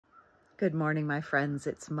Good morning, my friends.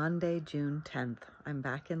 It's Monday, June 10th. I'm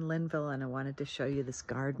back in Linville and I wanted to show you this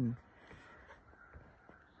garden.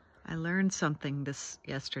 I learned something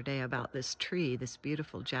yesterday about this tree, this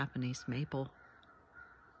beautiful Japanese maple.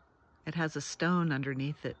 It has a stone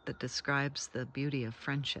underneath it that describes the beauty of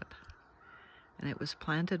friendship. And it was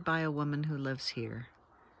planted by a woman who lives here.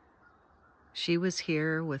 She was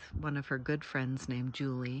here with one of her good friends named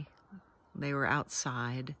Julie. They were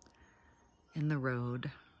outside in the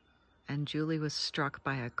road, and Julie was struck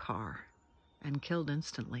by a car and killed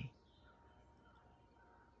instantly.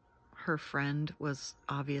 Her friend was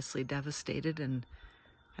obviously devastated and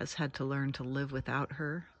has had to learn to live without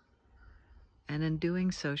her. And in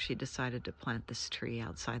doing so, she decided to plant this tree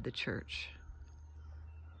outside the church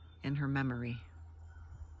in her memory.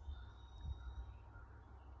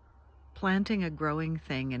 Planting a growing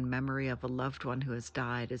thing in memory of a loved one who has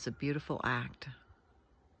died is a beautiful act,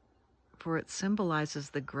 for it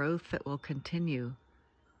symbolizes the growth that will continue,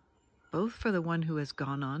 both for the one who has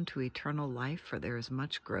gone on to eternal life, for there is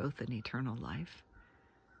much growth in eternal life,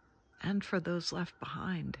 and for those left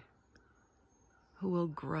behind, who will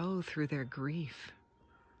grow through their grief.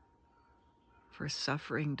 For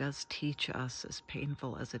suffering does teach us, as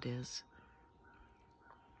painful as it is.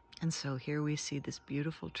 And so here we see this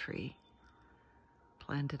beautiful tree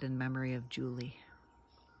planted in memory of Julie.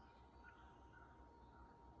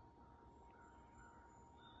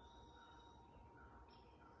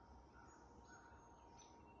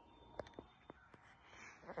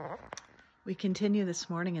 We continue this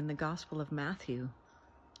morning in the Gospel of Matthew.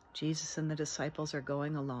 Jesus and the disciples are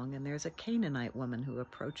going along, and there's a Canaanite woman who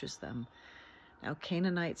approaches them. Now,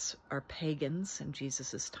 Canaanites are pagans in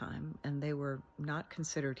Jesus' time, and they were not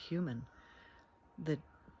considered human. The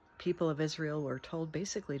people of Israel were told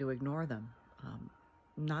basically to ignore them,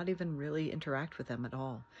 not even really interact with them at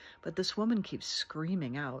all. But this woman keeps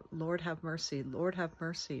screaming out, "Lord, have mercy, Lord, have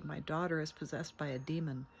mercy, my daughter is possessed by a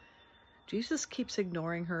demon." Jesus keeps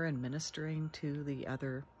ignoring her and ministering to the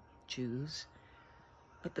other Jews.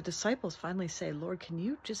 But the disciples finally say, "Lord, can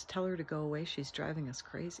you just tell her to go away? She's driving us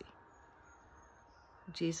crazy."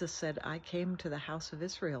 Jesus said, "I came to the house of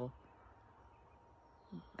Israel,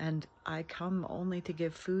 and I come only to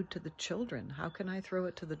give food to the children. How can I throw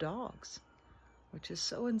it to the dogs?" Which is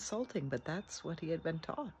so insulting, but that's what he had been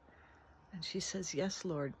taught. And she says, "Yes,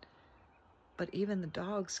 Lord, but even the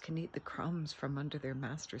dogs can eat the crumbs from under their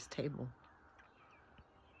master's table."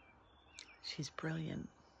 She's brilliant.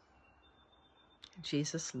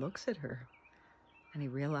 Jesus looks at her, and he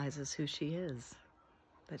realizes who she is,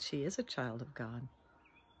 that she is a child of God.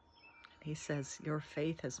 He says, "Your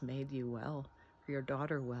faith has made you well, or your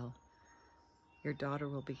daughter well. Your daughter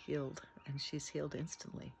will be healed," and she's healed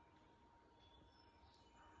instantly.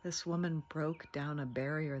 This woman broke down a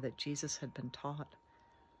barrier that Jesus had been taught.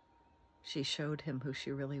 She showed him who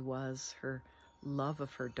she really was. Her love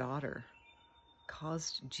of her daughter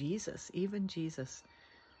caused Jesus, even Jesus,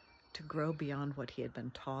 to grow beyond what he had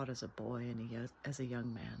been taught as a boy and as a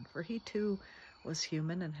young man. For he too was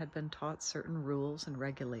human and had been taught certain rules and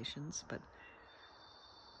regulations, but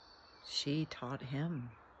she taught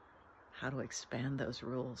him how to expand those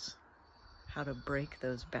rules, how to break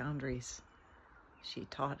those boundaries. She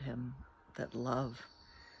taught him that love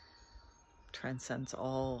transcends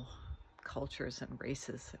all cultures and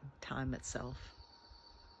races and time itself.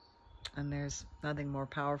 And there's nothing more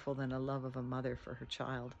powerful than a love of a mother for her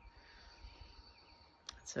child.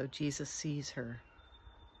 So Jesus sees her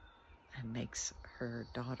and makes her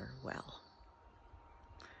daughter well.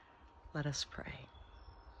 Let us pray.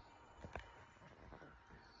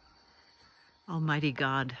 Almighty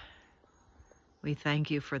God, we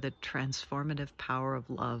thank you for the transformative power of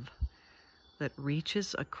love that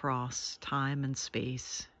reaches across time and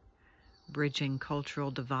space, bridging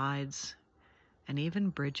cultural divides and even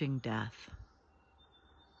bridging death.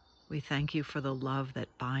 We thank you for the love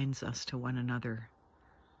that binds us to one another.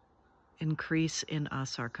 Increase in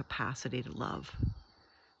us our capacity to love.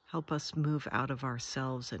 Help us move out of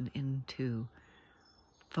ourselves and into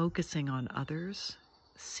focusing on others,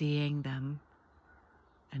 seeing them,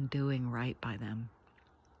 and doing right by them.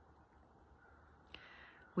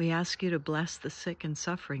 We ask you to bless the sick and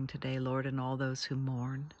suffering today, Lord, and all those who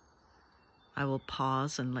mourn. I will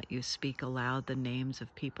pause and let you speak aloud the names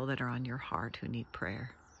of people that are on your heart who need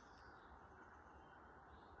prayer.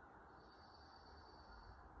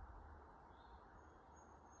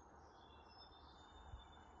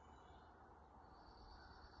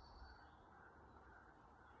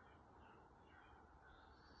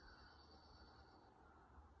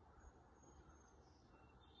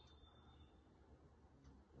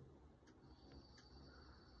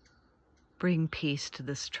 Bring peace to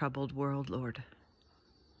this troubled world, Lord.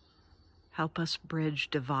 Help us bridge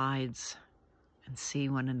divides and see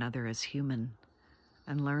one another as human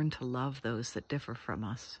and learn to love those that differ from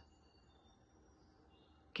us.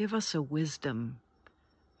 Give us a wisdom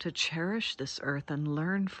to cherish this earth and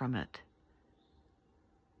learn from it.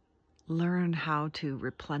 Learn how to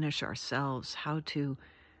replenish ourselves, how to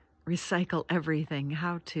recycle everything,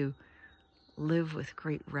 how to live with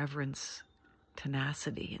great reverence,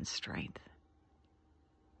 tenacity, and strength.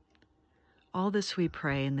 All this we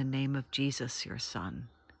pray in the name of Jesus, your Son,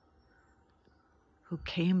 who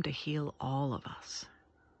came to heal all of us.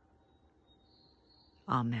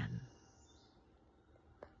 Amen.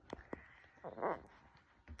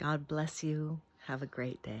 God bless you. Have a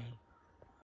great day.